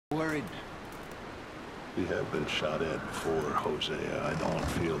We have been shot at before, Hosea. I don't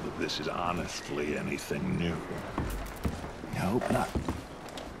feel that this is honestly anything new. I hope not.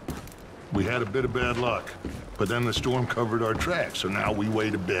 We had a bit of bad luck, but then the storm covered our tracks, so now we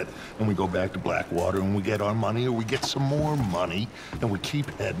wait a bit, and we go back to Blackwater, and we get our money, or we get some more money, and we keep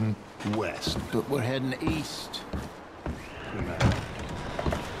heading west. But we're heading east.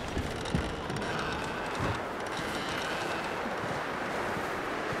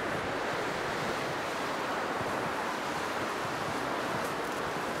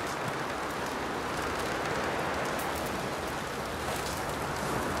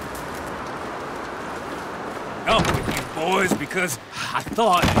 Up with you boys because I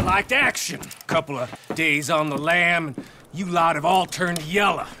thought you liked action. Couple of days on the lam, and you lot have all turned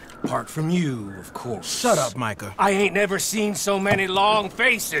yellow. Apart from you, of course. Shut up, Micah. I ain't never seen so many long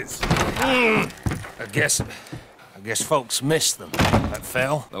faces. I guess folks miss them. That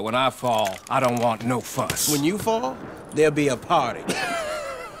fell. But when I fall, I don't want no fuss. When you fall, there'll be a party.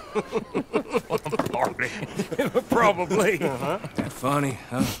 Party? Probably. That funny,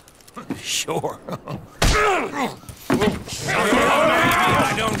 huh? Sure.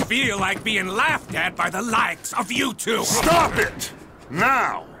 I don't feel like being laughed at by the likes of you two. Stop it!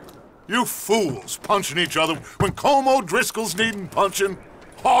 Now! You fools punching each other when Colm O'Driscoll's needing punching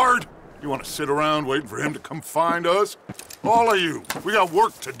hard. You want to sit around waiting for him to come find us? All of you, we got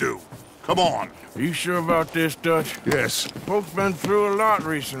work to do. Come on. Are you sure about this, Dutch? Yes. Folks been through a lot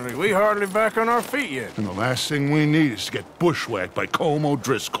recently. We hardly back on our feet yet. And the last thing we need is to get bushwhacked by Colm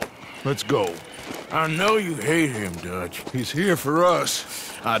O'Driscoll. Let's go. I know you hate him, Dutch. He's here for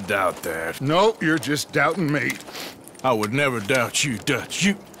us. I doubt that. No, you're just doubting me. I would never doubt you, Dutch.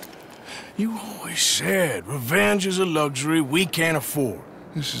 You always said revenge is a luxury we can't afford.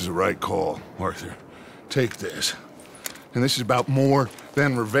 This is the right call, Arthur. Take this. And this is about more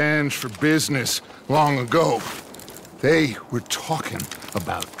than revenge for business long ago. They were talking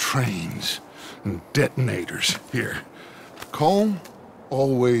about trains and detonators here. Colm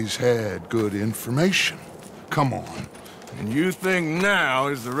always had good information. Come on. And you think now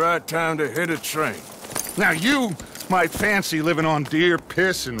is the right time to hit a train? Now you might fancy living on deer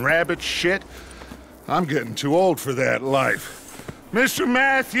piss and rabbit shit. I'm getting too old for that life. Mr.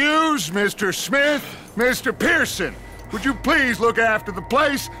 Matthews, Mr. Smith, Mr. Pearson, would you please look after the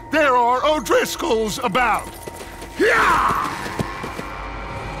place? There are O'Driscolls about. Yeah!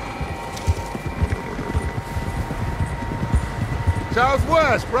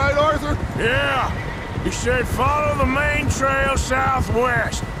 Southwest, right, Arthur? Yeah. He said follow the main trail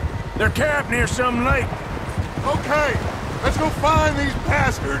southwest. They're camped near some lake. Okay, let's go find these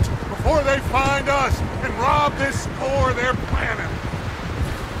bastards before they find us and rob this store they're planning.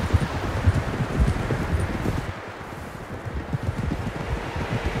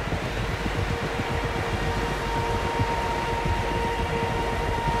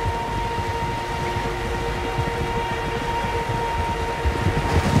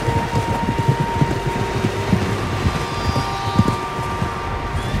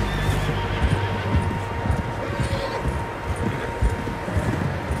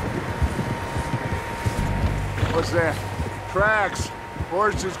 What's that? Tracks.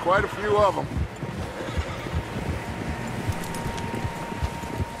 Horses, quite a few of them.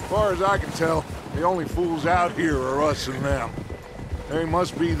 As far as I can tell, the only fools out here are us and them. They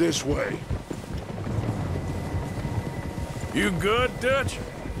must be this way. You good, Dutch?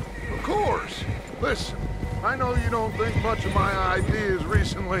 Of course. Listen, I know you don't think much of my ideas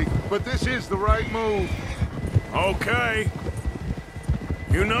recently, but this is the right move. Okay.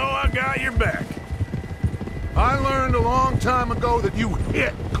 You know I got your back. I learned a long time ago that you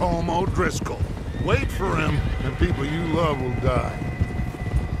hit Colm O'Driscoll. Wait for him, and people you love will die.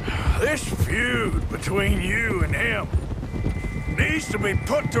 This feud between you and him needs to be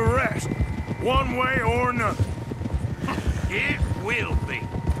put to rest, one way or another. It will be.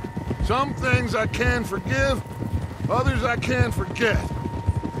 Some things I can forgive, others I can't forget.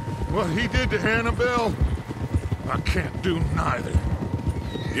 What he did to Annabelle, I can't do neither.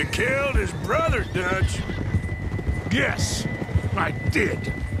 You killed his brother, Dutch. Yes, I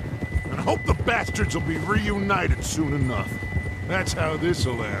did. And I hope the bastards will be reunited soon enough. That's how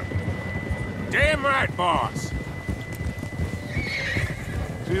this'll end. Damn right, boss.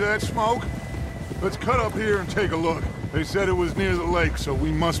 See that smoke? Let's cut up here and take a look. They said it was near the lake, so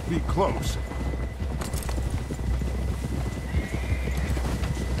we must be close.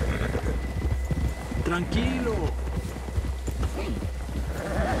 Tranquilo.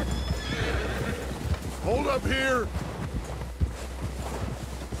 Hold up here.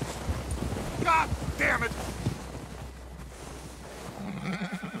 God damn it!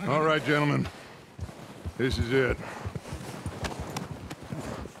 All right, gentlemen. This is it.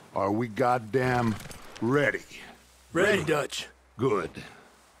 Are we goddamn ready? Ready, Dutch. Good.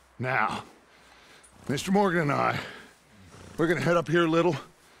 Now, Mr. Morgan and I, we're gonna head up here a little,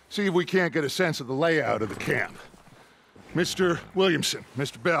 see if we can't get a sense of the layout of the camp. Mr. Williamson,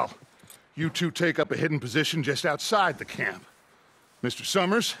 Mr. Bell, you two take up a hidden position just outside the camp. Mr.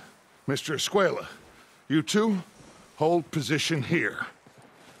 Summers, Mr. Escuela, you two hold position here.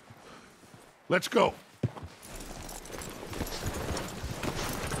 Let's go.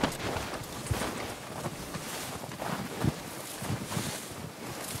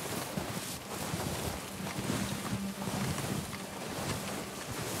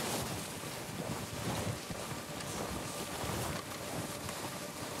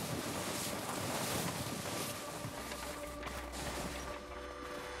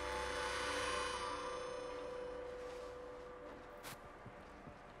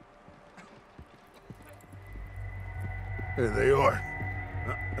 There they are.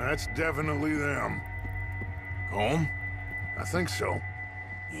 That's definitely them. Home? I think so.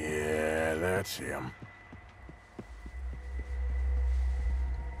 Yeah, that's him.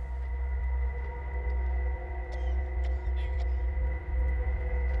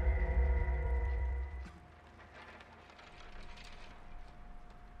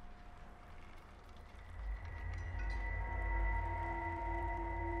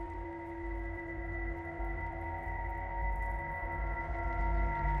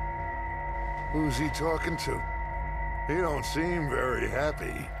 Who's he talking to? He don't seem very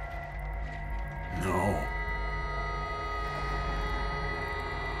happy. No.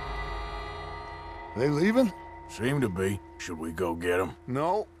 They leaving? Seem to be. Should we go get him?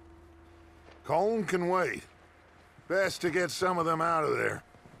 No. Colm can wait. Best to get some of them out of there.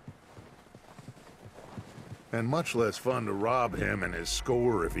 And much less fun to rob him and his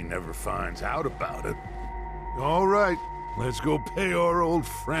score if he never finds out about it. All right, let's go pay our old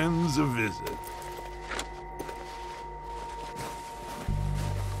friends a visit.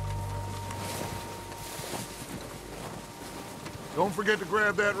 Don't forget to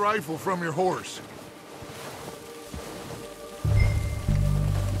grab that rifle from your horse.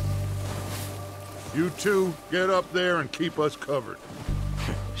 You two, get up there and keep us covered.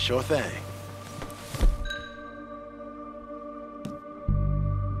 Sure thing.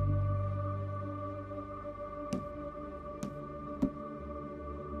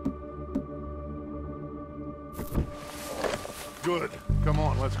 Good. Come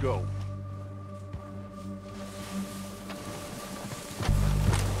on, let's go.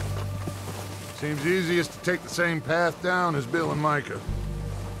 Seems easiest to take the same path down as Bill and Micah.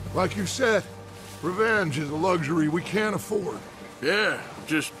 Like you said, revenge is a luxury we can't afford. Yeah,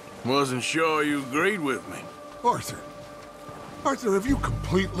 just wasn't sure you agreed with me. Arthur. Arthur, have you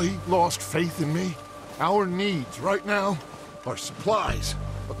completely lost faith in me? Our needs right now are supplies,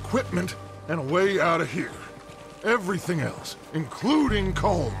 equipment, and a way out of here. Everything else, including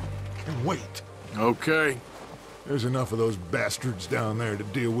Colm, can wait. Okay. There's enough of those bastards down there to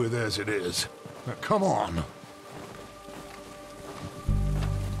deal with as it is. Now, come on.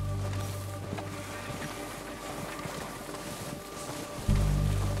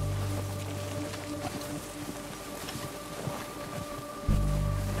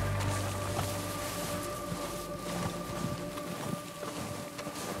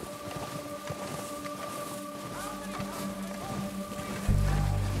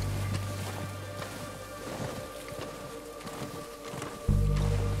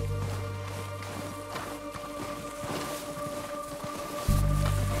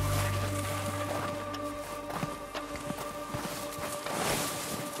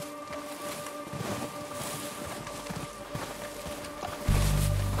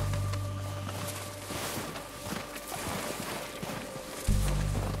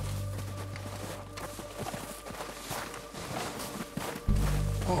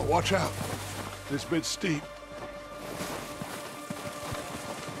 Oh, watch out. This bit's steep.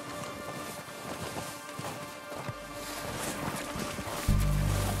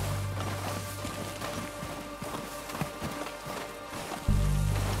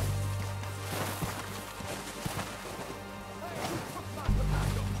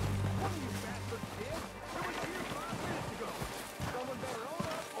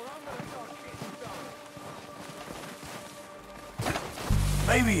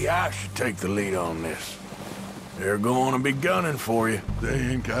 Maybe I should take the lead on this. They're going to be gunning for you. They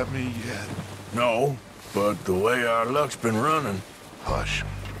ain't got me yet. No, but the way our luck's been running... Hush.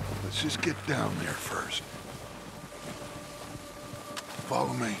 Let's just get down there first.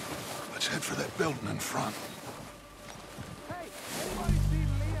 Follow me. Let's head for that building in front. Hey, anybody see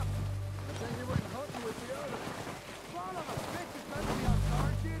Liam? Saying he wasn't hunting with you.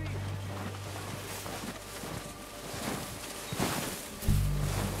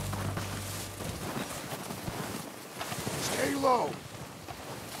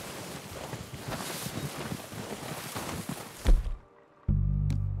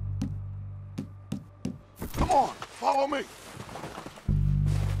 Follow me.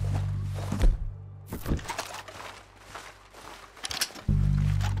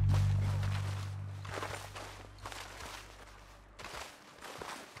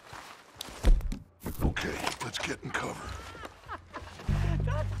 Okay, let's get in cover.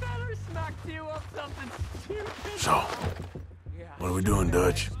 That feller smacked you up something stupid. So, what are we doing,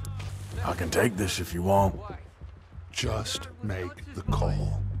 Dutch? I can take this if you want. Just make the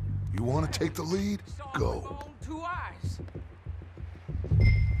call. You want to take the lead? Go. Two eyes.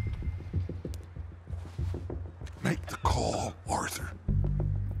 Make the call, Arthur.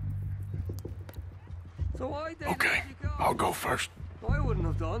 So why did Okay, I'll go first. I wouldn't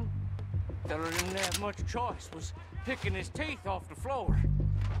have done. Feller didn't have much choice. Was picking his teeth off the floor.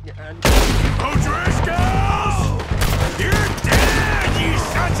 And O'Driscoll! You're dead, you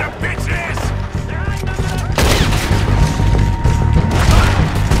sons of bitches!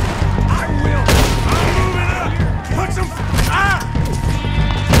 I will! I'm moving up! Put some...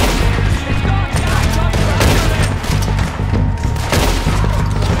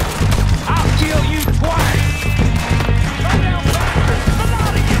 I'll kill you twice! Run down backwards! Come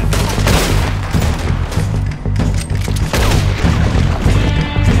out again!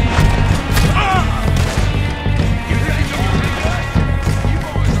 You think you're pretty good? You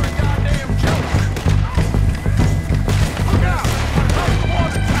boys are a goddamn joke! Look out! Up the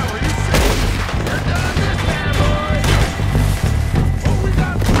water tower, you see? You're done this time, boys! What we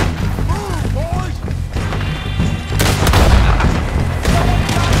got? Move, boys! Someone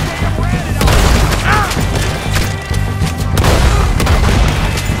goddamn ran it on!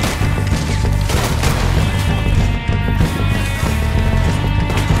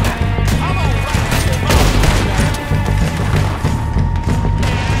 I'm all right.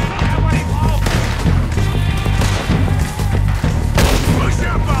 Everybody move! Push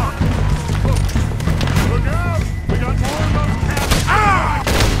up on! Look out! We got more of those cats!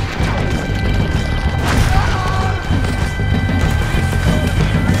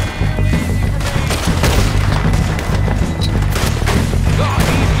 God,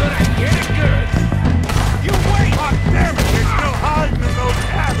 he's gonna get it good! You wait! God damn it! They're still hiding in those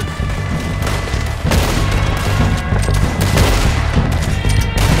cabins!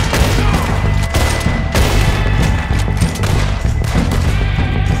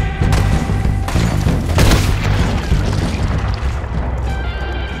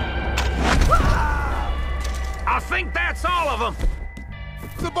 I think that's all of them.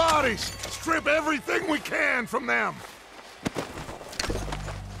 The bodies! Strip everything we can from them!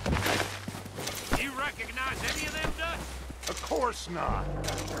 You recognize any of them, Dutch? Of course not.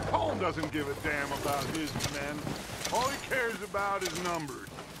 Colm doesn't give a damn about his men. All he cares about is numbers.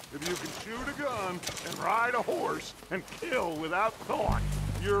 If you can shoot a gun and ride a horse and kill without thought,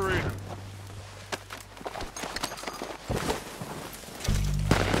 you're in.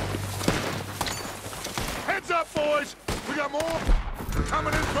 Heads up, boys! We got more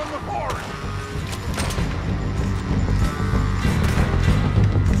coming in from the forest.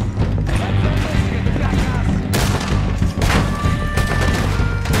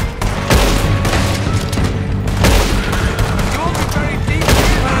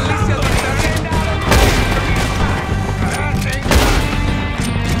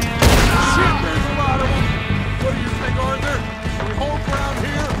 Shit, there's a lot of them. What do you think, Arthur? We hold ground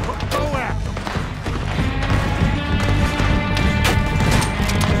here or go at them?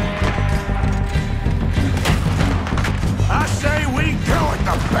 I say we go at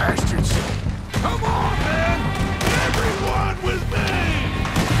the bastards! Come on, man! Everyone with me!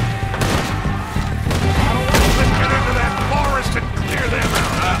 Let's get into that forest and clear them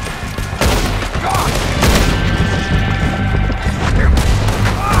out, God!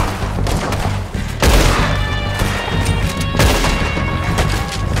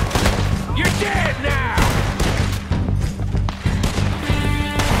 You're dead now!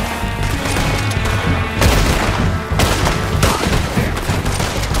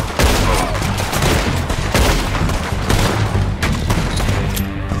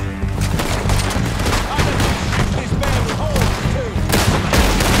 This man with holes, too.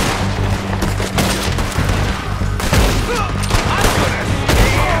 I'm gonna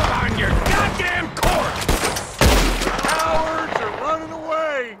stand on your goddamn corpse! Cowards are running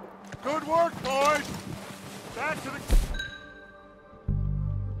away! Good work, boys! Back to the...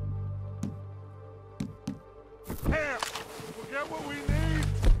 camp! We'll get what we need!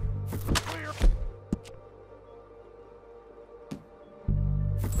 Clear!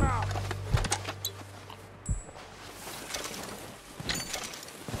 Now!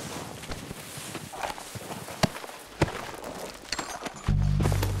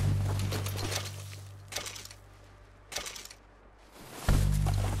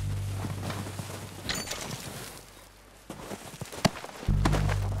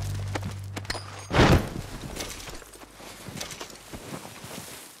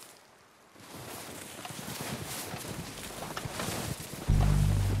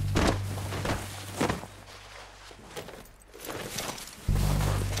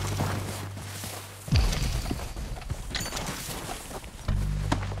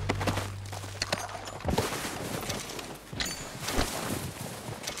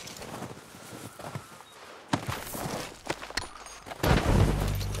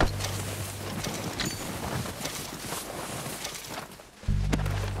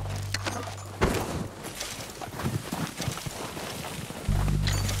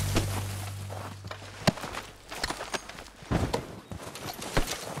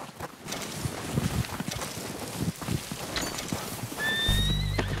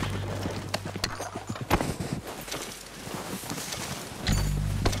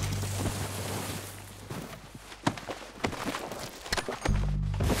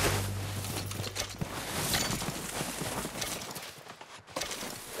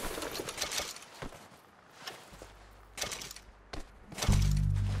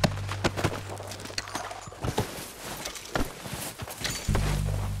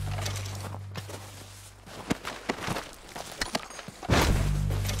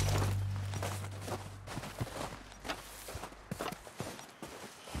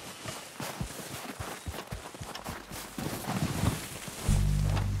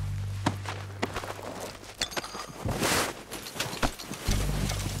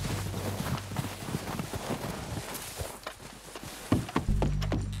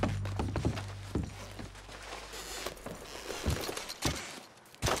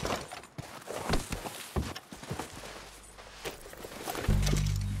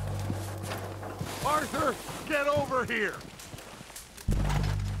 over here.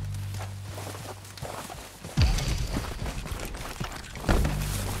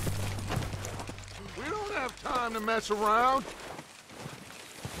 We don't have time to mess around.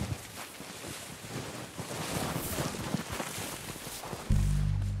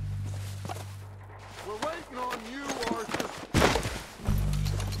 We're waiting on you, Arthur.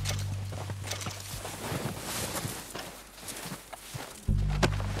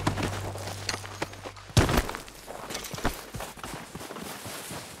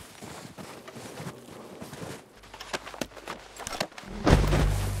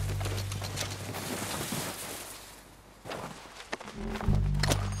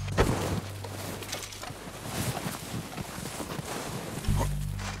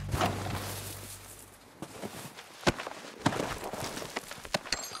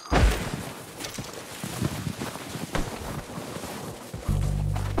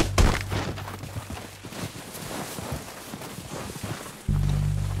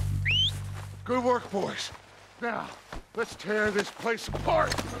 Good work, boys. Now, let's tear this place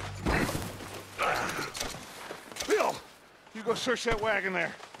apart. Bill, you go search that wagon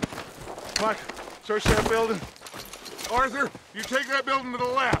there. Mike, search that building. Arthur, you take that building to the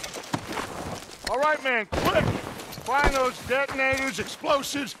left. All right, man, quick! Find those detonators,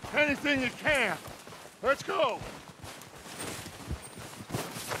 explosives, anything you can. Let's go.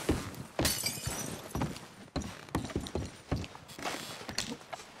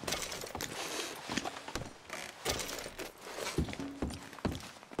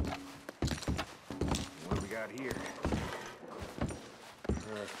 What do we got here?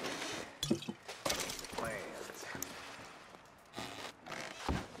 Plans.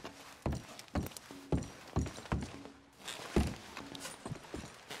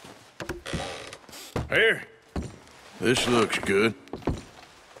 Here. This looks good.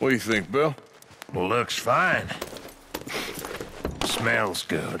 What do you think, Bill? Looks fine. Smells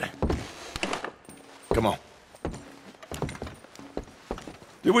good. Come on.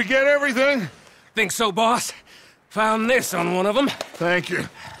 Did we get everything? Think so, boss? Found this on one of them. Thank you.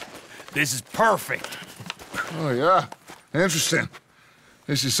 This is perfect. Oh, yeah? Interesting.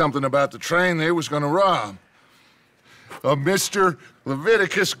 This is something about the train they was gonna rob. A Mr.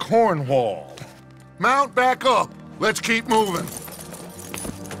 Leviticus Cornwall. Mount back up. Let's keep moving.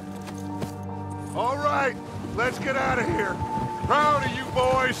 All right, let's get out of here. Proud of you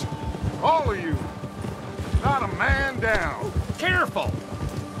boys. All of you. Not a man down. Careful.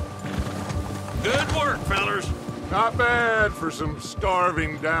 Good work, fellers. Not bad for some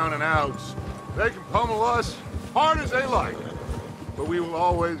starving down and outs. They can pummel us hard as they like, but we will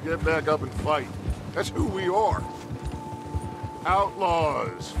always get back up and fight. That's who we are.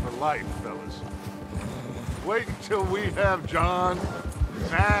 Outlaws for life, fellas. Wait until we have John,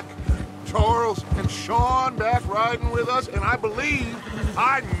 Mac, Charles, and Sean back riding with us, and I believe,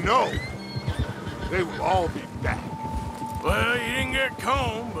 I know, they will all be back. Well, you didn't get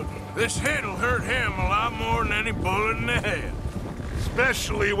Combe, but this hit'll hurt him a lot more than any bullet in the head.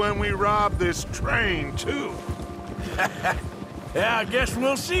 Especially when we rob this train, too. Yeah, I guess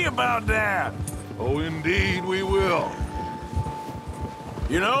we'll see about that. Oh, indeed we will.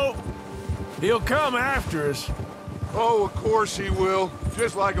 You know, he'll come after us. Oh, of course he will,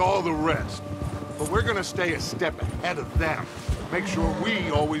 just like all the rest. But we're gonna stay a step ahead of them. Make sure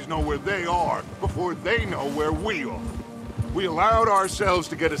we always know where they are before they know where we are. We allowed ourselves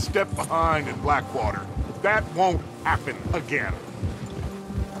to get a step behind in Blackwater. That won't happen again.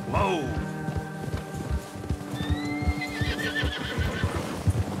 Whoa.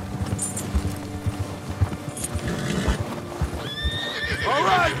 All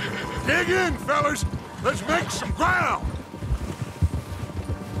right, dig in, fellas. Let's make some ground.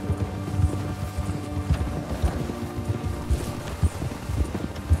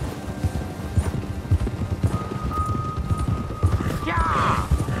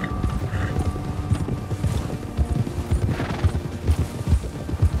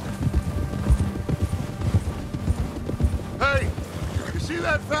 Hey, you see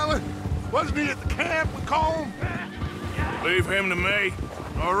that fella? Wasn't he at the camp with Colm? Leave him to me.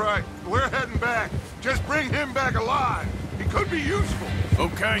 All right, we're heading back. Just bring him back alive. He could be useful.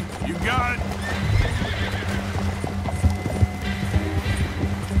 Okay, you got it.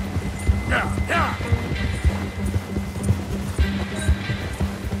 Yeah, yeah.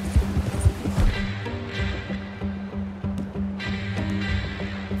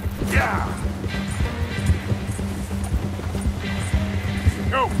 Yeah.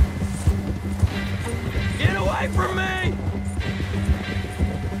 Go. Get away from me!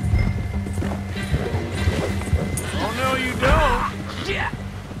 Oh, no, you don't. Yeah.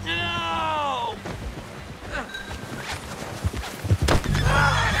 No!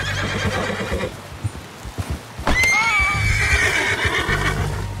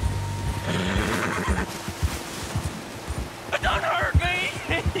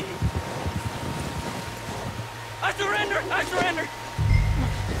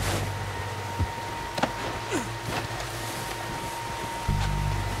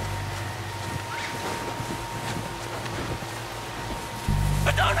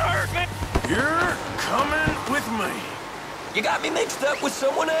 You're coming with me. You got me mixed up with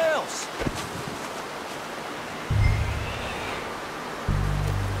someone else.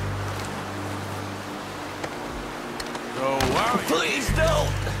 So while you... Please don't.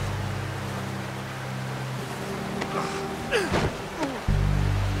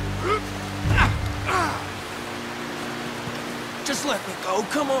 Just let me go,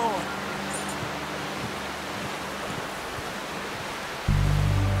 come on.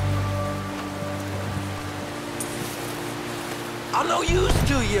 I'm no use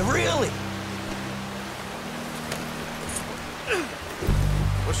to you, really.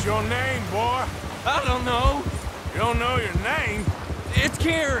 What's your name, boy? I don't know. You don't know your name? It's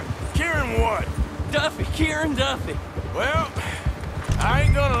Kieran. Kieran what? Duffy, Kieran Duffy. Well, I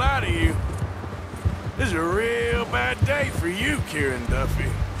ain't gonna lie to you. This is a real bad day for you, Kieran Duffy.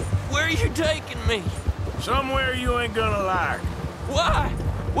 Where are you taking me? Somewhere you ain't gonna like. Why?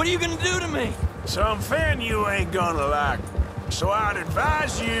 What are you gonna do to me? Something you ain't gonna like. So I'd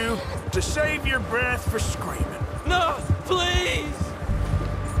advise you to save your breath for screaming. No, please!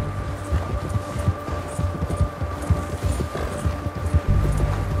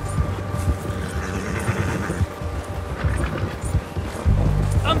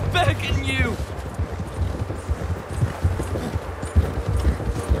 I'm begging you!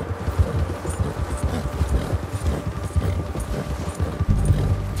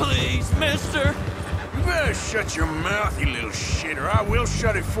 Please, mister! You better shut your mouth, you little shit, or I will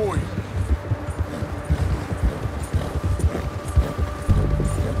shut it for you.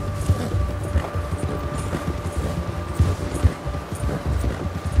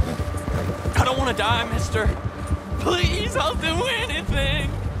 I don't want to die, mister. Please, I'll do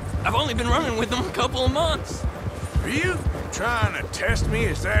anything. I've only been running with them a couple of months. Are you trying to test me?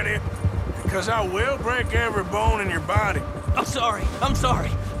 Is that it? Because I will break every bone in your body. I'm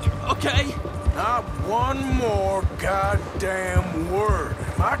sorry. Okay? Not one more goddamn word.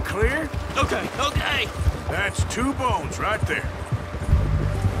 Am I clear? Okay. That's 2 bones right there.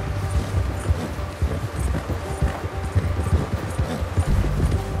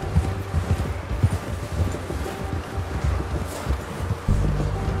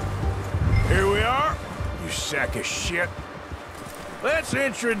 Here we are, you sack of shit. Let's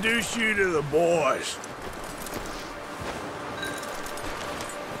introduce you to the boys.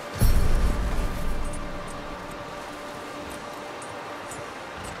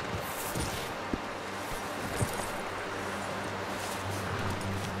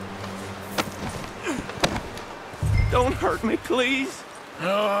 Don't hurt me, please.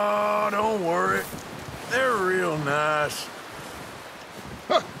 Oh, don't worry. They're real nice.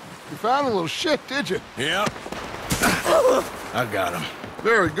 You found a little shit, did you? Yep. I got him.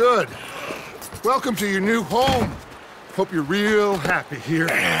 Very good. Welcome to your new home. Hope you're real happy here.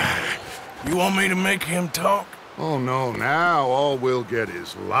 You want me to make him talk? Oh, no, now all we'll get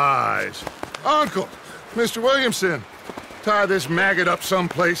is lies. Uncle, Mr. Williamson, tie this maggot up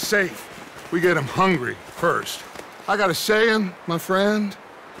someplace safe. We get him hungry first. I got a saying, my friend.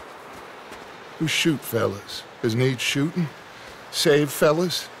 Who shoot fellas as need shooting, save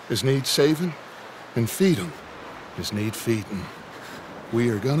fellas as need saving, and feed 'em as need feeding. We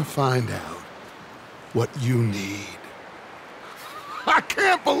are gonna find out what you need. I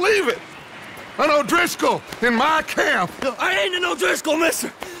can't believe it! An O'Driscoll in my camp! I ain't an O'Driscoll,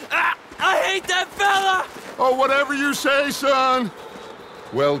 mister! I hate that fella! Oh, whatever you say, son.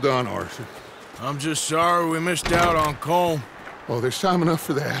 Well done, Arthur. I'm just sorry we missed out on Colm. Oh, there's time enough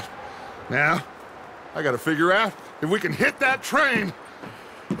for that. Now, I gotta figure out if we can hit that train.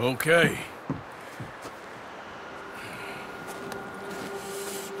 Okay.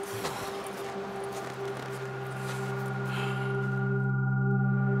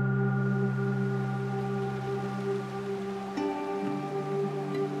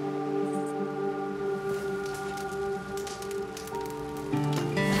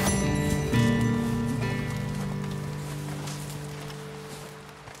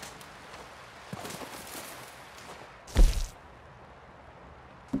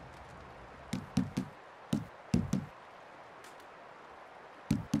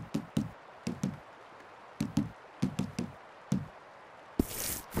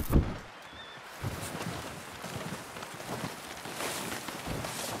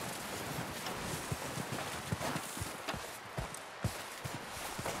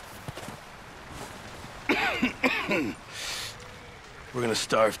 We're gonna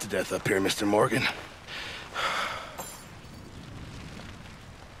starve to death up here, Mr. Morgan.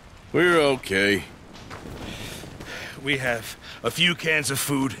 We're okay. We have a few cans of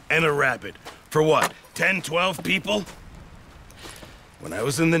food and a rabbit. For what, 10, 12 people? when I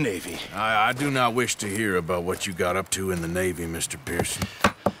was in the Navy. I do not wish to hear about what you got up to in the Navy, Mr. Pearson.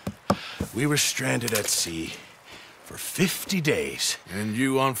 We were stranded at sea for 50 days. And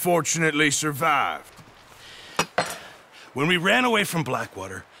you unfortunately survived. When we ran away from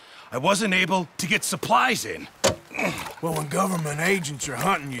Blackwater, I wasn't able to get supplies in. Well, when government agents are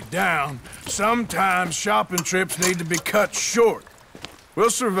hunting you down, sometimes shopping trips need to be cut short. We'll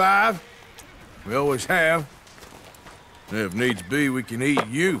survive. We always have. If needs be, we can eat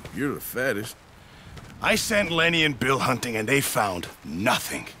you. You're the fattest. I sent Lenny and Bill hunting, and they found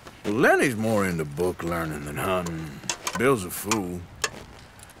nothing. Well, Lenny's more into book learning than hunting. Bill's a fool.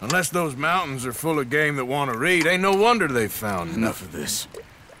 Unless those mountains are full of game that want to read, ain't no wonder they found Enough of this.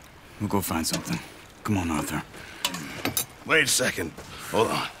 We'll go find something. Come on, Arthur. Wait a second. Hold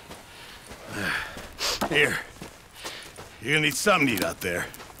on. Here. You're gonna need something to eat out there.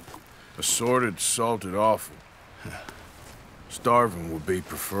 Assorted, salted offal. Starving would be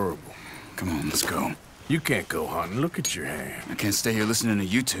preferable. Come on, let's go. You can't go hunting. Look at your hand. I can't stay here listening to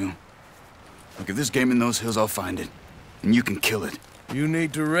you two. Look, if there's game in those hills, I'll find it. And you can kill it. You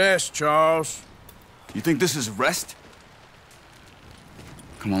need to rest, Charles. You think this is rest?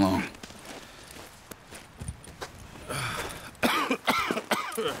 Come along.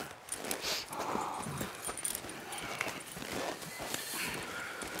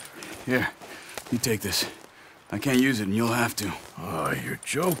 Here, you take this. I can't use it, and you'll have to. Oh, you're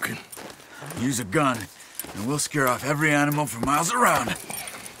joking. Use a gun, and we'll scare off every animal for miles around.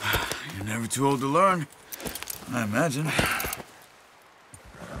 You're never too old to learn, I imagine.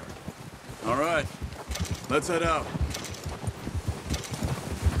 All right, let's head out.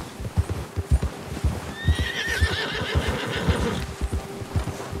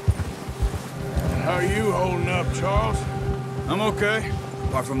 How are you holding up, Charles? I'm okay,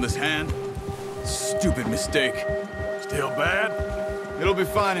 apart from this hand. Stupid mistake. Still bad? It'll be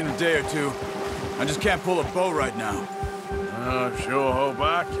fine in a day or two. I just can't pull a bow right now. I sure hope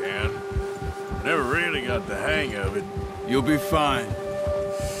I can. Never really got the hang of it. You'll be fine.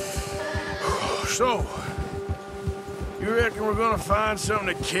 So, you reckon we're gonna find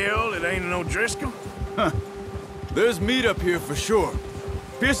something to kill that ain't no Driscoll? There's meat up here for sure.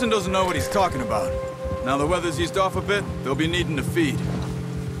 Pearson doesn't know what he's talking about. Now the weather's eased off a bit, they'll be needing to feed.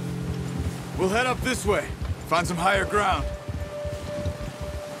 We'll head up this way, find some higher ground.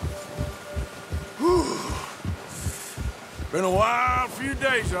 Been a wild few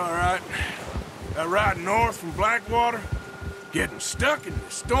days, all right. That ride north from Blackwater, getting stuck in the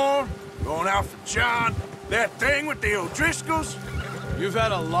storm, going out for John, that thing with the O'Driscolls. You've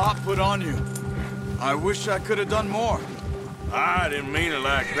had a lot put on you. I wish I could have done more. I didn't mean it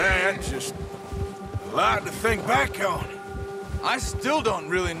like that, just a lot to think back on. I still don't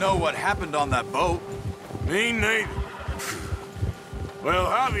really know what happened on that boat. Me neither. Well,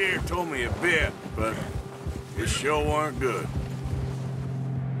 Javier told me a bit, but it sure weren't good.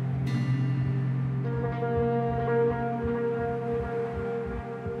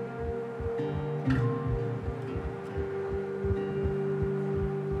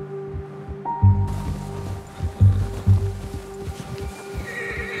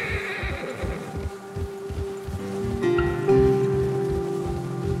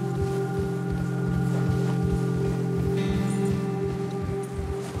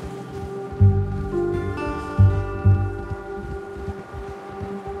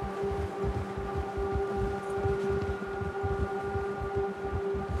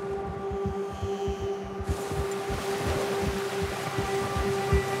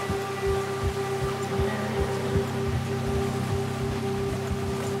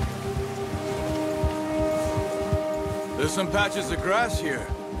 There's some patches of grass here.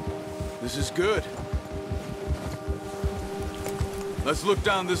 This is good. Let's look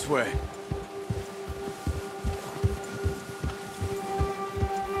down this way.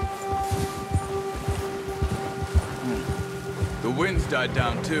 The wind's died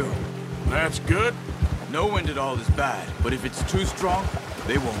down too. That's good. No wind at all is bad, but if it's too strong,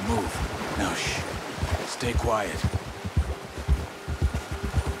 they won't move. Now shh. Stay quiet.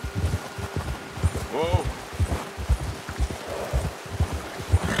 Whoa.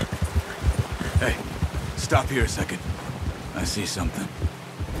 Hey, stop here a second. I see something.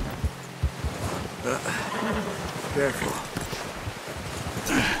 Careful.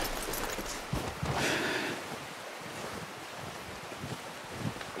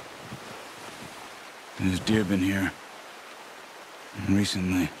 There's deer been here.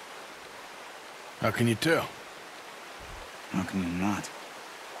 Recently. How can you tell? How can you not?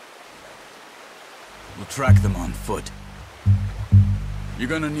 We'll track them on foot. You're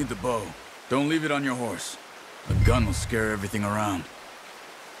gonna need the bow. Don't leave it on your horse. A gun will scare everything around.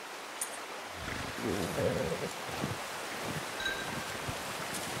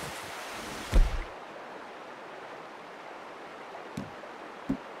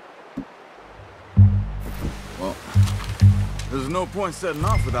 Well, there's no point setting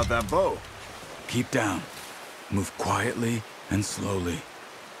off without that bow. Keep down. Move quietly and slowly.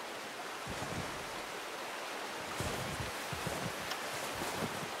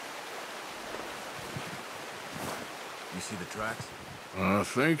 You see the tracks? I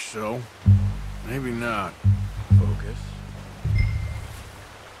think so. Maybe not. Focus.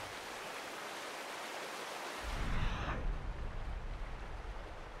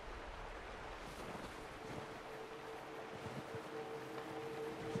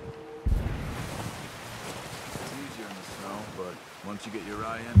 It's easier in the snow, but once you get your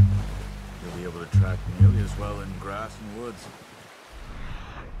eye in, you'll be able to track nearly as well in grass and woods.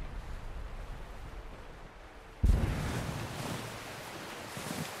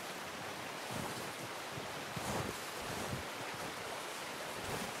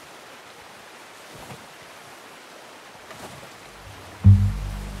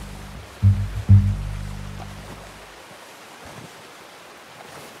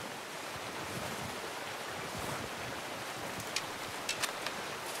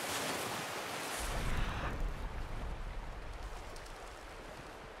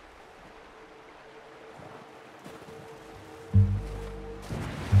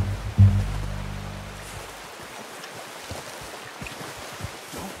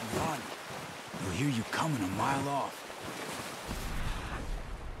 Hear you coming a mile off.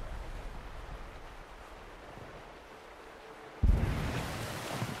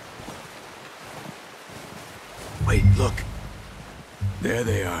 Wait, look. There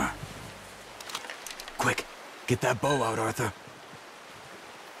they are. Quick, get that bow out, Arthur.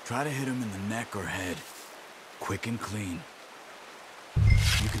 Try to hit him in the neck or head. Quick and clean.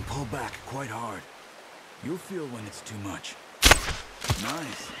 You can pull back quite hard. You'll feel when it's too much.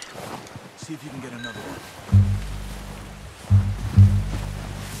 Nice. See if you can get another one.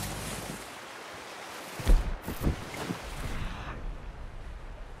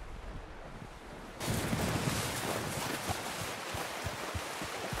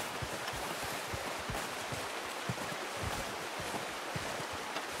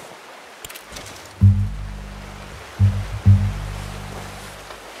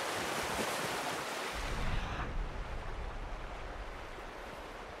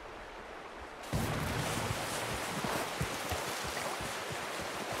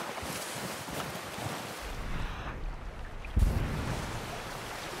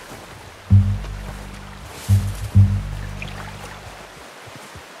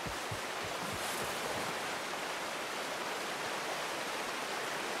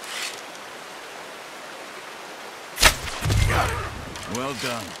 Well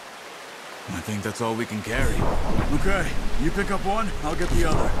done. I think that's all we can carry. Okay, you pick up one, I'll get the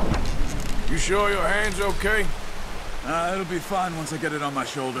other. You sure your hand's okay? It'll be fine once I get it on my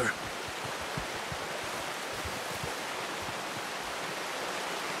shoulder.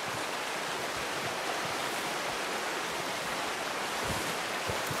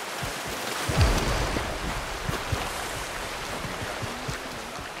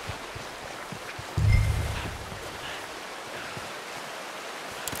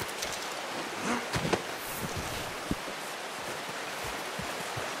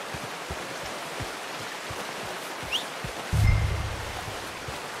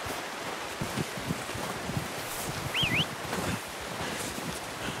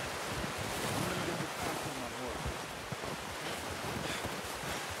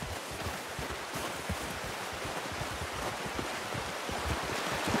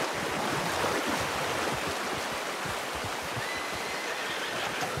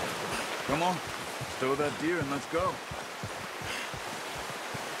 Come on, stow that deer and let's go.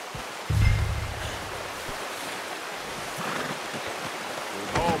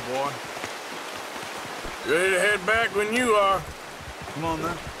 Oh, boy. Ready to head back when you are. Come on,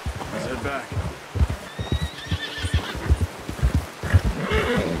 then. Let's head back.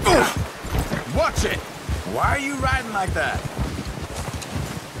 Watch it! Why are you riding like that?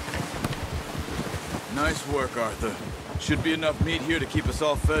 Nice work, Arthur. Should be enough meat here to keep us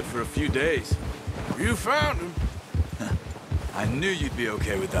all fed for a few days. You found him. I knew you'd be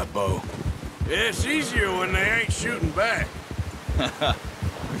okay with that bow. Yeah, it's easier when they ain't shooting back.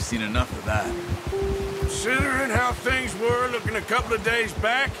 We've seen enough of that. Considering how things were looking a couple of days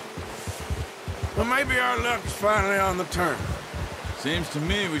back, well, maybe our luck is finally on the turn. Seems to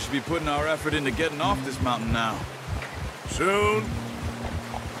me we should be putting our effort into getting off this mountain now. Soon.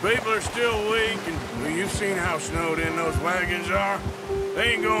 People are still weak, and well, you've seen how snowed in those wagons are.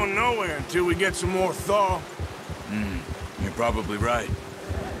 They ain't going nowhere until we get some more thaw. You're probably right.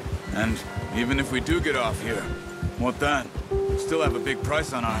 And even if we do get off here, what then? We still have a big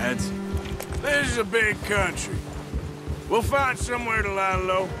price on our heads. This is a big country. We'll find somewhere to lie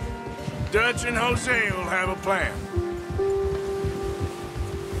low. Dutch and Hosea will have a plan.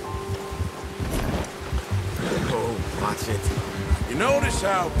 Oh, watch it. You notice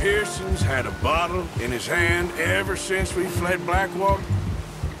how Pearson's had a bottle in his hand ever since we fled Blackwater?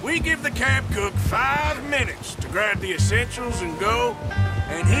 We give the camp cook 5 minutes to grab the essentials and go,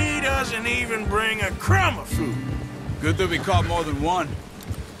 and he doesn't even bring a crumb of food. Good that we caught more than one.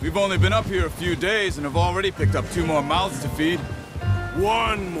 We've only been up here a few days and have already picked up 2 more mouths to feed.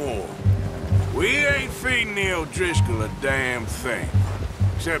 1 more. We ain't feeding the O'Driscoll a damn thing.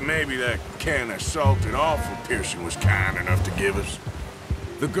 Except maybe that can of salted offal Pearson was kind enough to give us.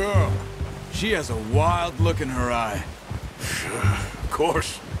 The girl, she has a wild look in her eye. Of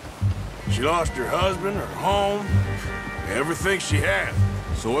course. She lost her husband, her home, everything she had.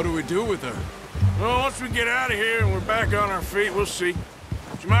 So what do we do with her? Well, once we get out of here and we're back on our feet, we'll see.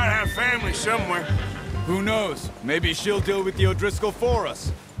 She might have family somewhere. Who knows? Maybe she'll deal with the O'Driscoll for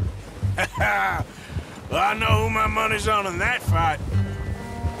us. Well, I know who my money's on in that fight.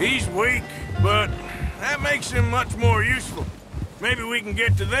 He's weak, but that makes him much more useful. Maybe we can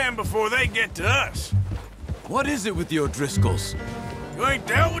get to them before they get to us. What is it with the O'Driscolls? You ain't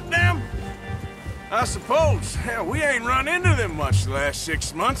dealt with them? I suppose. Hell, we ain't run into them much the last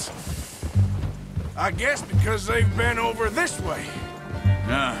 6 months. I guess because they've been over this way.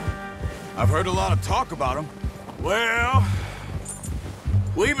 Yeah. I've heard a lot of talk about them. Well,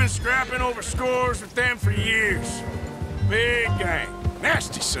 we've been scrapping over scores with them for years. Big gang.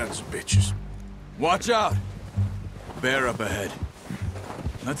 Nasty sons of bitches. Watch out! Bear up ahead.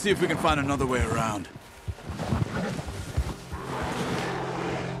 Let's see if we can find another way around.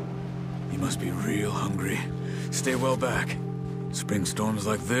 He must be real hungry. Stay well back. Spring storms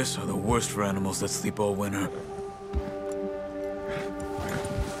like this are the worst for animals that sleep all winter.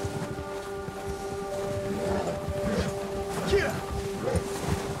 Yeah.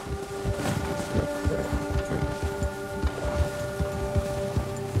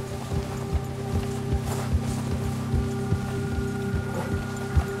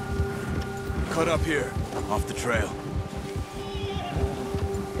 Cut up here, off the trail.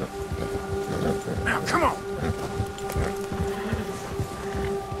 Now, come on.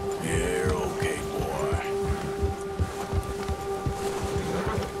 You're okay, boy.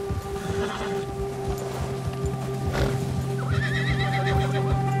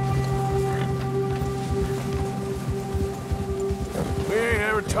 We ain't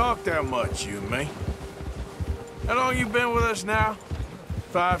ever talked that much, you and me. How long you been with us now?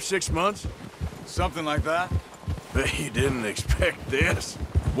 5, 6 months? Something like that? Bet you didn't expect this.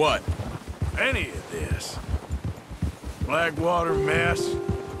 What? Any of this. Blackwater mess.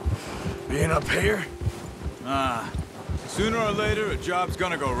 Being up here. Sooner or later, a job's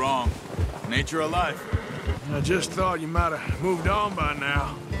gonna go wrong. Nature of life. I just thought you might have moved on by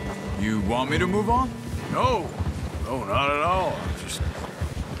now. You want me to move on? No. No, not at all.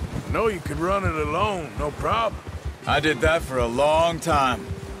 I know you could run it alone, no problem. I did that for a long time.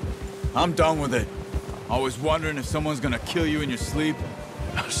 I'm done with it. Always wondering if someone's gonna kill you in your sleep.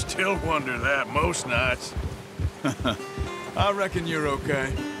 I still wonder that most nights. I reckon you're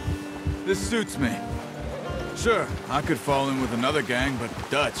okay. This suits me. Sure, I could fall in with another gang, but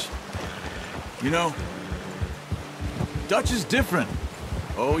Dutch... You know, Dutch is different.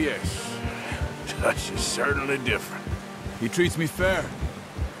 Oh, yes. Dutch is certainly different. He treats me fair.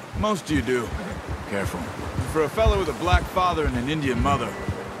 Most of you do. Careful. For a fellow with a black father and an Indian mother,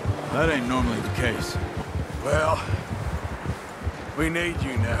 that ain't normally the case. Well, we need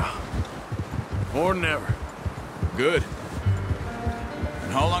you now. More than ever. Good.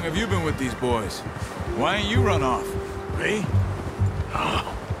 And how long have you been with these boys? Why ain't you run off? Me?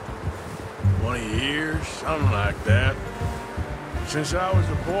 Oh, 20 years, something like that. Since I was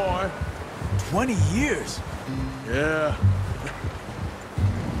a boy. 20 years? Yeah.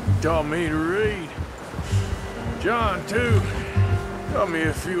 He taught me to read. John, too. Taught me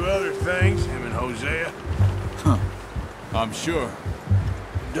a few other things, him and Hosea. Huh. I'm sure.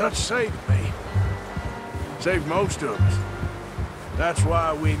 Dutch saved me. Saved most of us. That's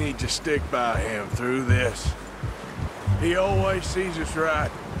why we need to stick by him through this. He always sees us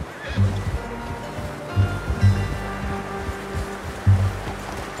right.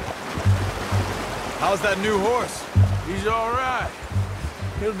 How's that new horse? He's all right.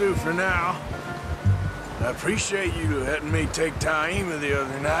 He'll do for now. I appreciate you letting me take Taima the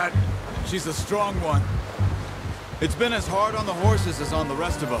other night. She's a strong one. It's been as hard on the horses as on the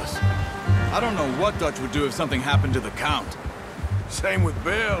rest of us. I don't know what Dutch would do if something happened to the Count. Same with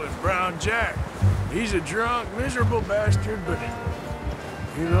Bill and Brown Jack. He's a drunk, miserable bastard, but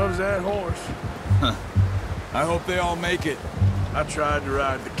he loves that horse. I hope they all make it. I tried to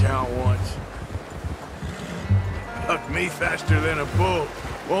ride the Count once. Bucked me faster than a bull.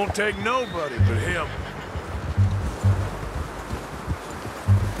 Won't take nobody but him.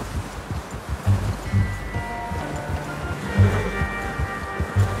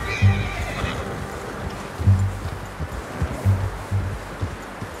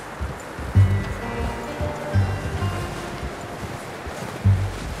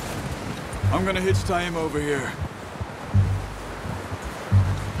 I'm gonna hitch tie him over here.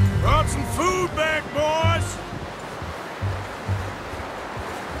 Brought some food back, boys!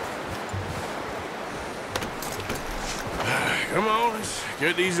 Come on, let's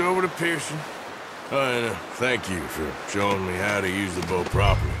get these over to Pearson. And thank you for showing me how to use the bow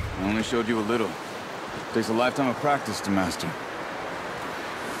properly. I only showed you a little. Takes a lifetime of practice to master.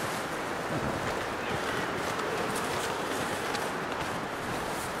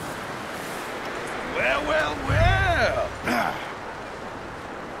 Well, well, well!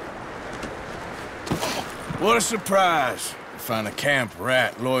 What a surprise. Find a camp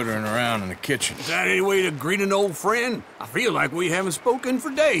rat loitering around in the kitchen. Is that any way to greet an old friend? I feel like we haven't spoken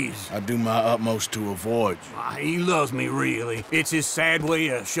for days. I do my utmost to avoid you. He loves me, really. It's his sad way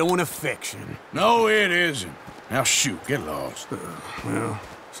of showing affection. No, it isn't. Now shoot, get lost. Well,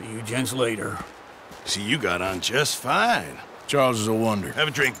 see you gents later. See, you got on just fine. Charles is a wonder. Have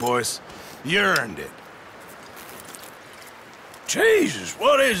a drink, boys. You earned it. Jesus,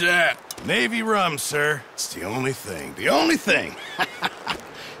 what is that? Navy rum, sir. It's the only thing. The only thing.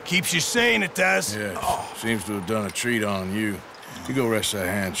 Keeps you sane, it does. Yes, seems to have done a treat on you. You go rest that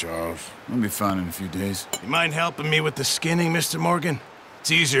hand, Charles. I'll be fine in a few days. You mind helping me with the skinning, Mr. Morgan? It's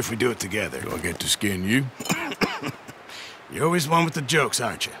easier if we do it together. Do I get to skin you? You're always one with the jokes,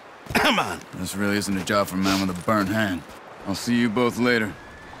 aren't you? Come on. This really isn't a job for a man with a burnt hand. I'll see you both later.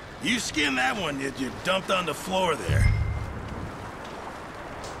 You skinned that one you dumped on the floor there.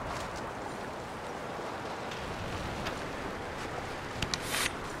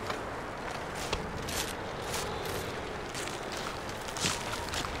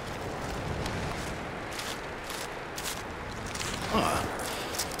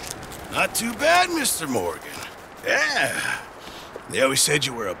 Not too bad, Mr. Morgan. Yeah. They always said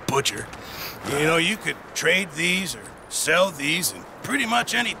you were a butcher. You know, you could trade these or sell these in pretty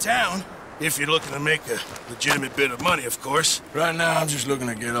much any town. If you're looking to make a legitimate bit of money, of course. Right now, I'm just looking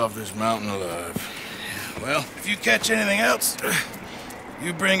to get off this mountain alive. Well, if you catch anything else,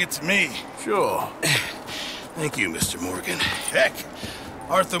 you bring it to me. Sure. Thank you, Mr. Morgan. Heck,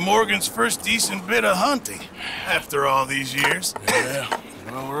 Arthur Morgan's first decent bit of hunting after all these years. Yeah.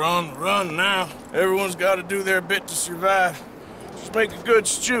 Well, we're on the run now. Everyone's got to do their bit to survive. Just make a good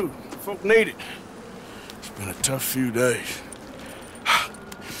stew. Folk need it. It's been a tough few days.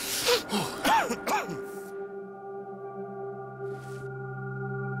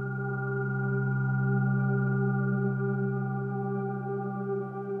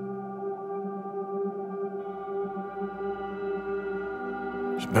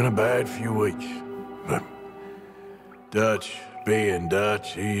 It's been a bad few weeks, but Dutch being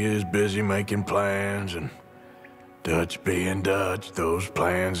Dutch, he is busy making plans, and Dutch being Dutch, those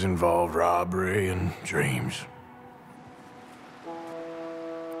plans involve robbery and dreams.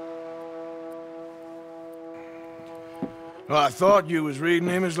 Well, I thought you was reading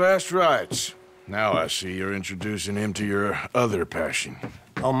him his last rites. Now I see you're introducing him to your other passion.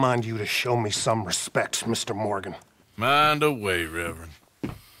 I'll mind you to show me some respect, Mr. Morgan. Mind away, Reverend.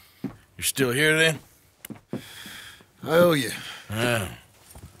 You still here, then? I owe you. Yeah.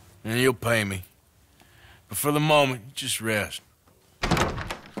 And you'll pay me. But for the moment, just rest.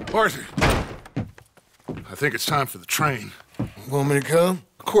 Arthur, I think it's time for the train. Want me to come?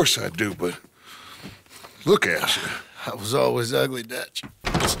 Of course I do, but look at you. I was always ugly, Dutch.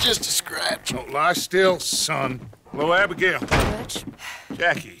 It's just a scratch. Don't lie still, son. Hello, Abigail. Dutch,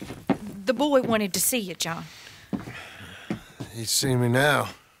 Jackie. the boy wanted to see you, John. He's seen me now.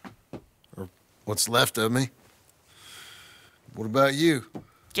 Or what's left of me. What about you?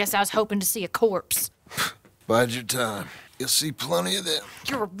 Guess I was hoping to see a corpse. Bide your time. You'll see plenty of them.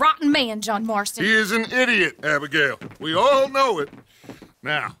 You're a rotten man, John Marston. He is an idiot, Abigail. We all know it.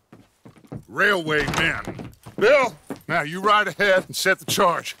 Now, railway men. Bill, now you ride ahead and set the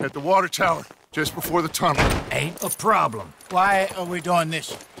charge at the water tower just before the tunnel. Ain't a problem. Why are we doing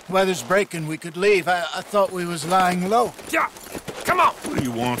this? Weather's breaking. We could leave. I thought we was lying low. Yeah. Come on! What do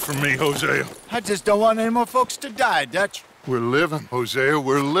you want from me, Hosea? I just don't want any more folks to die, Dutch. We're living, Hosea,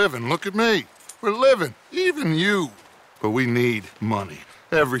 we're living. Look at me. We're living, even you. But we need money.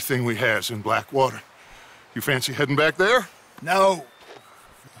 Everything we has in Blackwater. You fancy heading back there? No.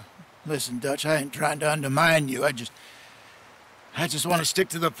 Listen, Dutch, I ain't trying to undermine you. I just want to stick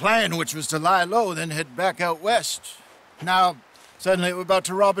to the plan, which was to lie low, then head back out west. Now, suddenly we're about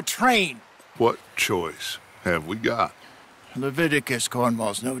to rob a train. What choice have we got? Leviticus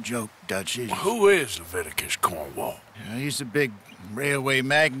Cornwall's no joke, Dutch. Who is Leviticus Cornwall? He's a big railway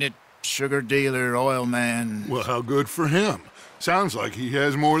magnate, sugar dealer, oil man. Well, how good for him. Sounds like he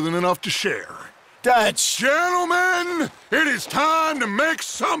has more than enough to share. Dutch! Gentlemen, it is time to make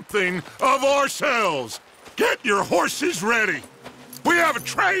something of ourselves. Get your horses ready. We have a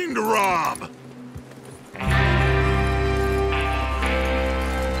train to rob.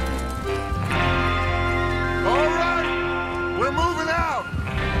 All right, we're moving out.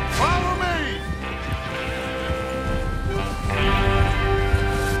 Follow me.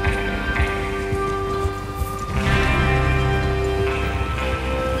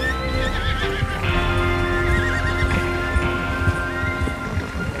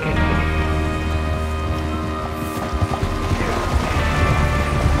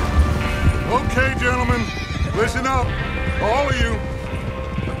 Okay, gentlemen, listen up, all of you.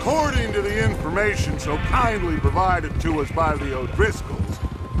 According to the information so kindly provided to us by the O'Driscolls,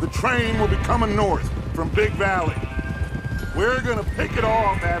 the train will be coming north from Big Valley. We're gonna pick it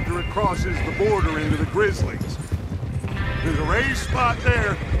off after it crosses the border into the Grizzlies. There's a raised spot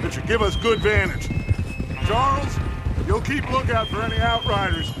there that should give us good vantage. Charles, you'll keep lookout for any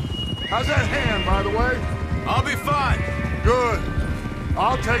outriders. How's that hand, by the way? I'll be fine. Good.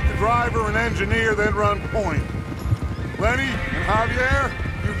 I'll take the driver and engineer, then run point. Lenny and Javier,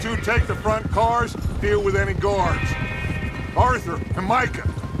 you two take the front cars, deal with any guards. Arthur and Micah,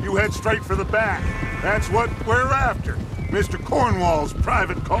 you head straight for the back. That's what we're after. Mr. Cornwall's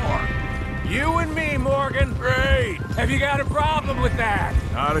private car. You and me, Morgan. Great. Have you got a problem with that?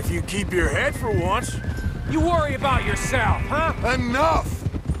 Not if you keep your head for once. You worry about yourself, huh?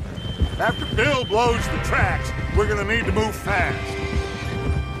 Enough! After Bill blows the tracks, we're gonna need to move fast.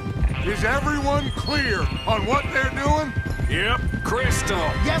 Is everyone clear on what they're doing? Yep. Crystal.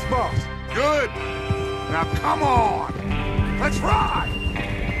 Yes, boss. Good. Now come on. Let's ride.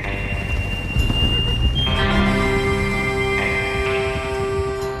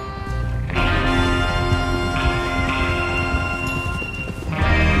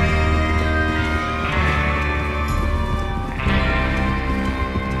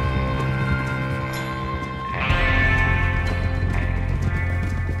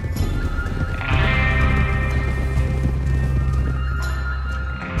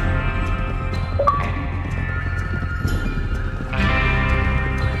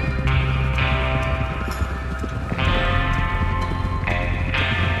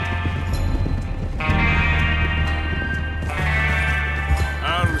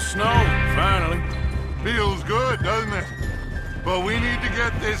 Feels good, doesn't it? But we need to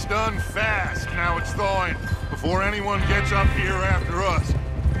get this done fast, now it's thawing, before anyone gets up here after us.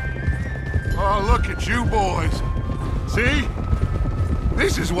 Oh, look at you boys. See?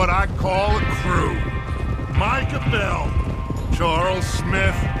 This is what I call a crew. Micah Bell, Charles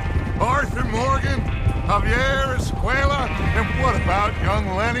Smith, Arthur Morgan, Javier Escuela, and what about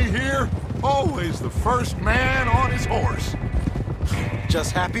young Lenny here? Always the first man on his horse.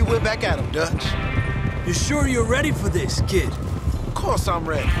 Just happy we're back at him, Dutch. You sure you're ready for this, kid? Of course I'm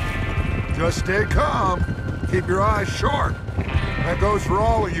ready. Just stay calm. Keep your eyes sharp. That goes for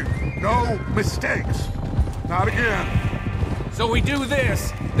all of you. No mistakes. Not again. So we do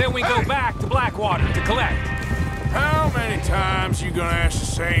this, then we go back to Blackwater to collect. How many times you gonna ask the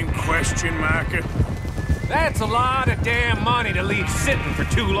same question, Micah? That's a lot of damn money to leave sitting for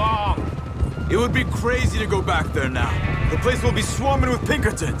too long. It would be crazy to go back there now. The place will be swarming with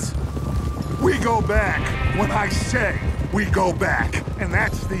Pinkertons. We go back when I say we go back, and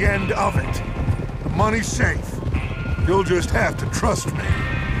that's the end of it. The money's safe. You'll just have to trust me.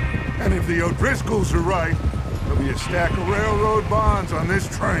 And if the O'Driscolls are right, there'll be a stack of railroad bonds on this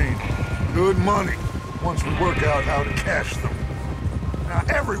train. Good money, once we work out how to cash them. Now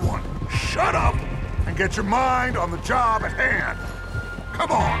everyone, shut up and get your mind on the job at hand.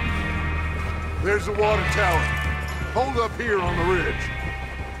 Come on. There's the water tower. Hold up here on the ridge.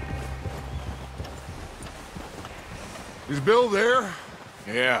 Is Bill there?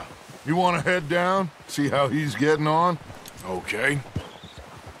 Yeah. You want to head down, see how he's getting on? Okay.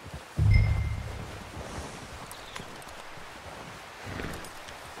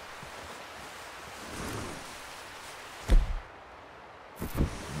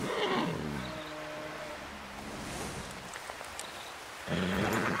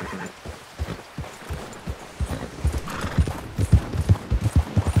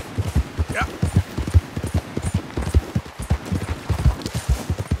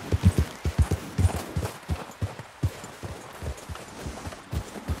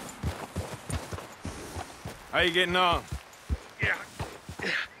 How you getting on? Yeah.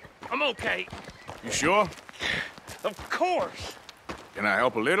 I'm okay. You sure? Of course. Can I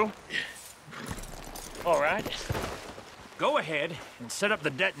help a little? All right. Go ahead and set up the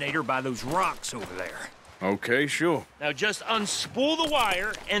detonator by those rocks over there. Okay, sure. Now just unspool the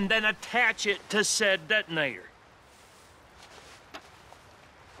wire and then attach it to said detonator.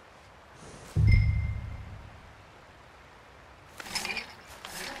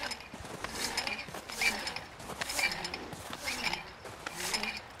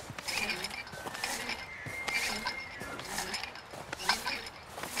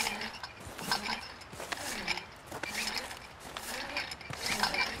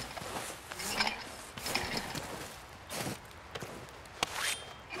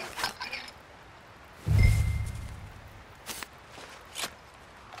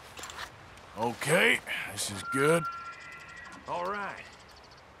 Okay, this is good. All right.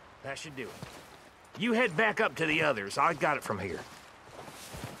 That should do it. You head back up to the others. I got it from here.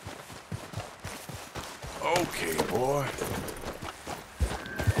 Okay, boy.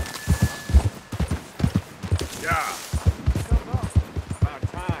 Yeah. About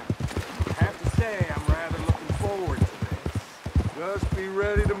time. I have to say, I'm rather looking forward to this. Just be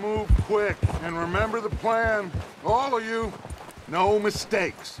ready to move quick. And remember the plan. All of you, no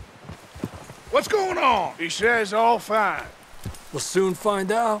mistakes. What's going on? He says all fine. We'll soon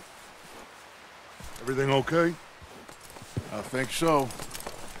find out. Everything okay? I think so.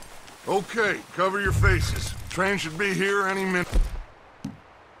 Okay, cover your faces. Train should be here any minute.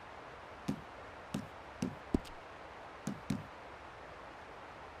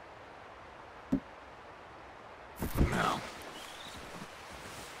 Now.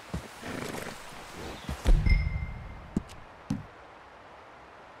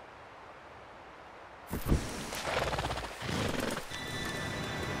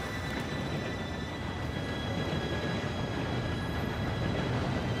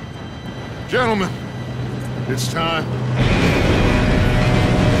 Gentlemen, it's time.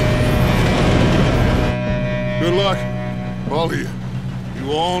 Good luck, all of you.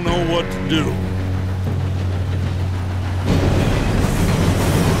 You all know what to do.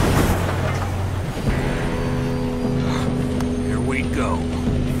 Here we go.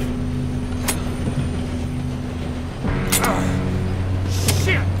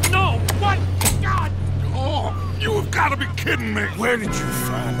 Shit! No! What? God! Oh, you have got to be kidding me. Where did you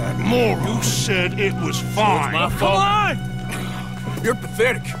find that moron? You said it was fine. My fault. Come on! You're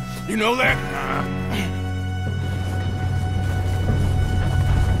pathetic. You know that?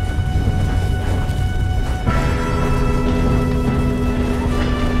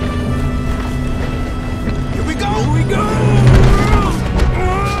 Here we go! Here we go!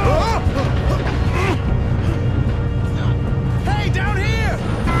 Hey, down here!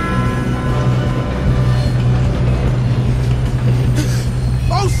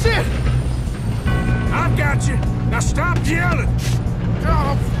 Oh, shit! I've got you. Now stop yelling.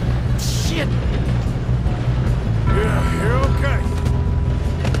 Oh, shit! Yeah, you're okay.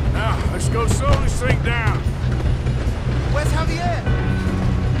 Now, let's go slow this thing down. Where's Javier?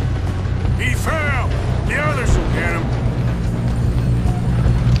 He fell. The others will get him.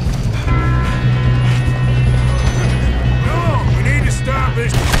 No, we need to stop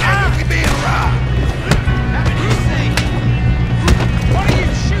this. Ah! We're being robbed! Why don't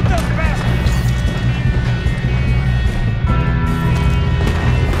you shoot those bastards?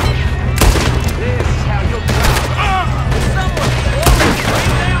 This is how you'll die. Someone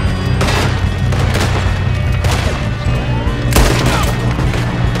right now.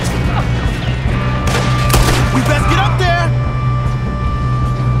 We best get up there!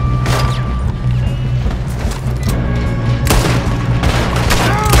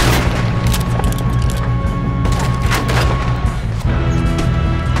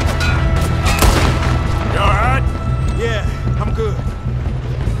 You all right? Yeah, I'm good.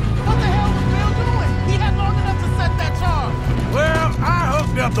 What the hell was Bill doing? He had long enough to set that charge. Well, I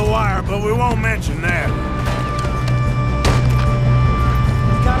hooked up the wire, but we won't mention that.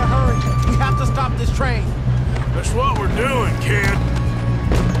 We gotta hurry. We have to stop this train. That's what we're doing, kid.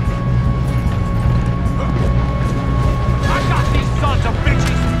 I got these sons of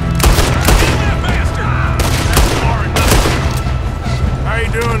bitches! Get that bastard! That's far enough! How you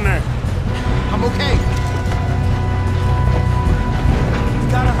doing there? I'm okay.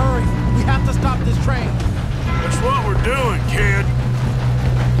 We gotta hurry. We have to stop this train. That's what we're doing, kid.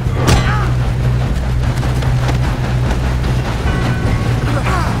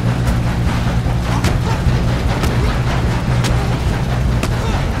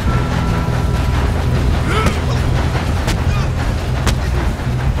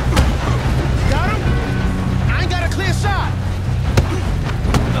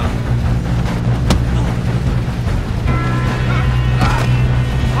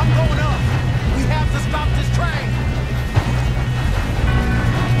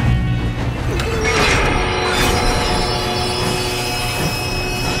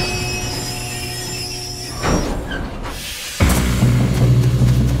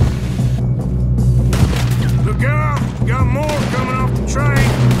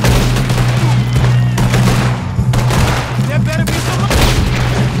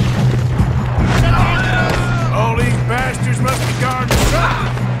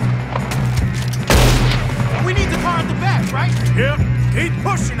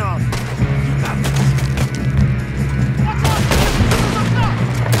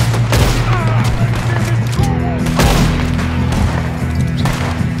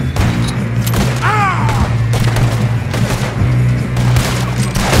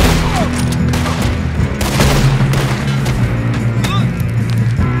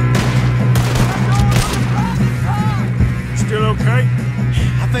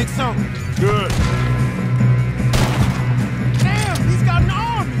 think so. Good. Damn, he's got an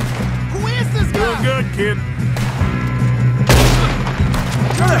army. Who is this guy? Doing good, kid.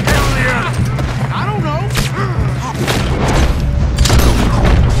 Where the hell are the others? I don't know.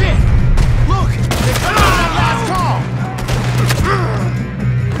 Shit! Look! They cut out that last call!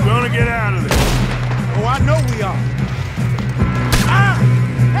 We're gonna get out of this. Oh, I know we are. Ah!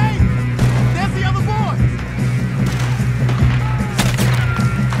 Hey! There's the other boy!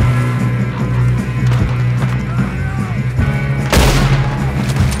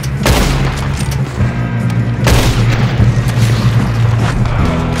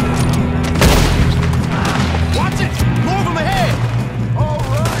 Watch it! More of them ahead! All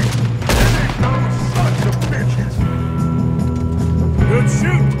right. There they go, sons of bitches. Good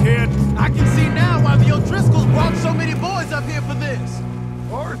shooting, kid. I can see now why the O'Driscolls brought so many boys up here for this.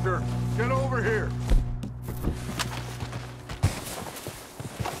 Arthur, get over here.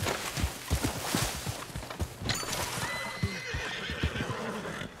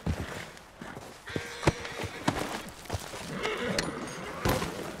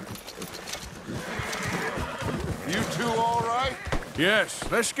 You two all right? Yes,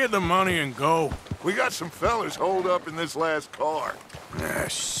 let's get the money and go. We got some fellas holed up in this last car. Ah,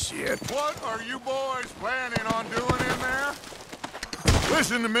 shit. What are you boys planning on doing in there?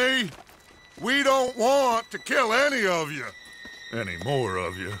 Listen to me. We don't want to kill any of you. Any more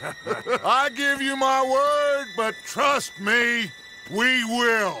of you. I give you my word, but trust me, we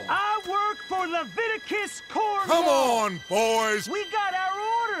will. I work for Leviticus Corps. Come on, boys. We got our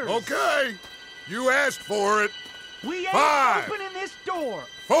orders. Okay. You asked for it. We ain't 5, opening this door.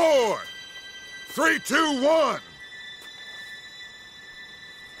 4, 3, 2, 1.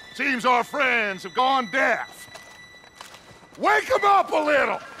 Seems our friends have gone deaf. Wake them up a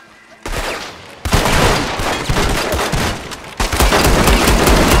little.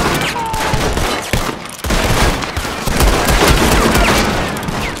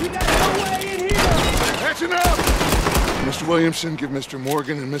 That's enough. Mr. Williamson, give Mr.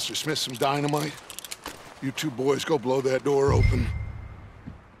 Morgan and Mr. Smith some dynamite. You two boys go blow that door open.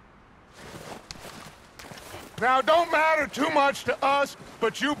 Now, don't matter too much to us,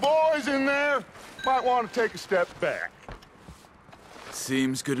 but you boys in there might want to take a step back.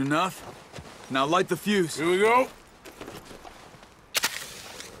 Seems good enough. Now light the fuse. Here we go.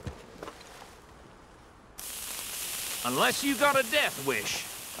 Unless you got a death wish,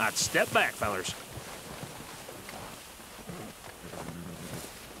 I'd step back, fellers.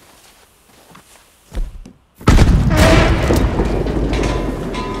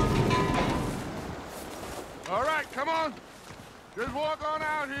 All right, come on. Just walk on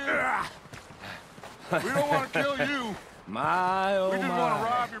out here. We don't want to kill you. My, oh We just my. want to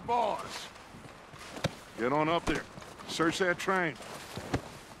rob your boss. Get on up there. Search that train.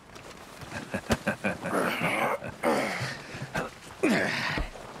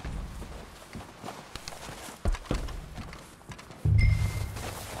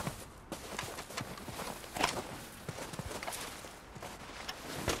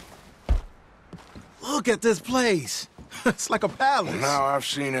 Look at this place. It's like a palace. Now I've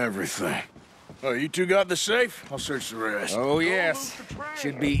seen everything. Oh, you two got the safe? I'll search the rest. Oh, yes.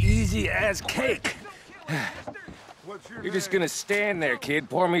 Should be easy as cake. You're just gonna stand there, kid.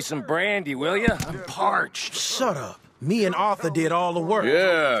 Pour me some brandy, will you? I'm parched. Shut up. Me and Arthur did all the work.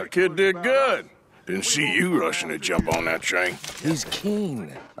 Yeah, kid did good. Didn't see you rushing to jump on that train. He's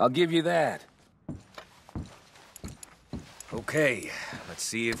keen. I'll give you that. Okay, let's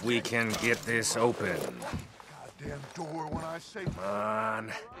see if we can get this open. Goddamn door when I say... Come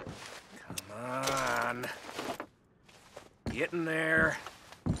on. Come on. Get in there.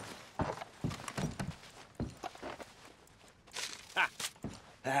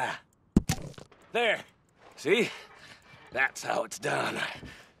 Ah. There. See? That's how it's done.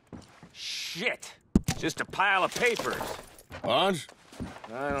 Shit. Just a pile of papers. Bonds?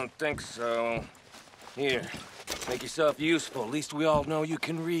 I don't think so. Here. Make yourself useful. At least we all know you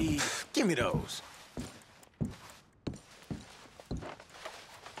can read. Give me those.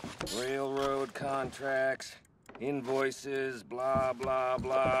 Railroad contracts, invoices, blah, blah,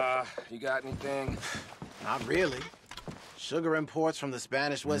 blah. You got anything? Not really. Sugar imports from the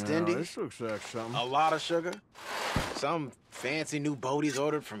Spanish West Indies. This looks like something. A lot of sugar. Some fancy new boat he's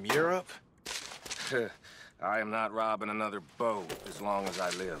ordered from Europe. I am not robbing another boat as long as I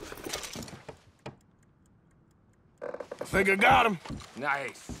live. I think I got him.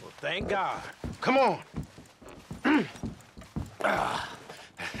 Nice. Well, thank God. Come on.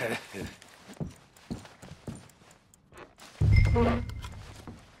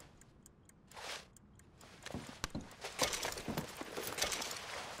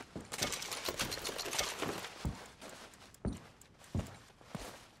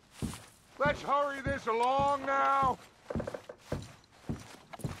 Let's hurry this along now.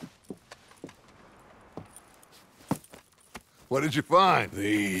 What did you find?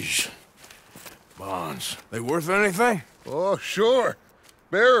 These bonds. They worth anything? Oh, sure.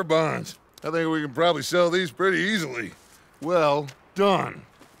 Bearer bonds. I think we can probably sell these pretty easily. Well done.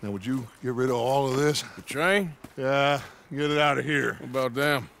 Now, would you get rid of all of this? The train? Yeah, get it out of here. What about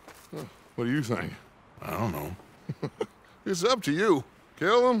them? What do you think? I don't know. It's up to you.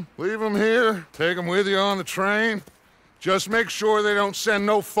 Kill them, leave them here, take them with you on the train. Just make sure they don't send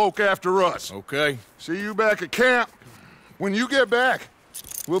no folk after us. Okay. See you back at camp. When you get back,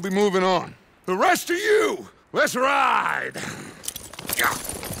 we'll be moving on. The rest of you, let's ride!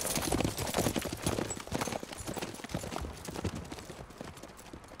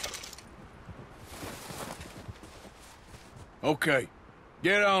 Okay.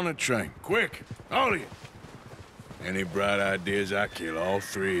 Get on the train. Quick. All of you. Any bright ideas, I kill all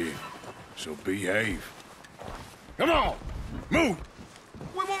three of you. So behave. Come on! Move!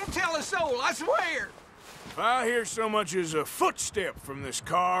 We won't tell a soul, I swear! If I hear so much as a footstep from this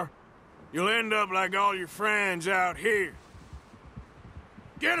car, you'll end up like all your friends out here.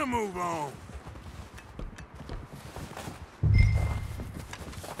 Get a move on.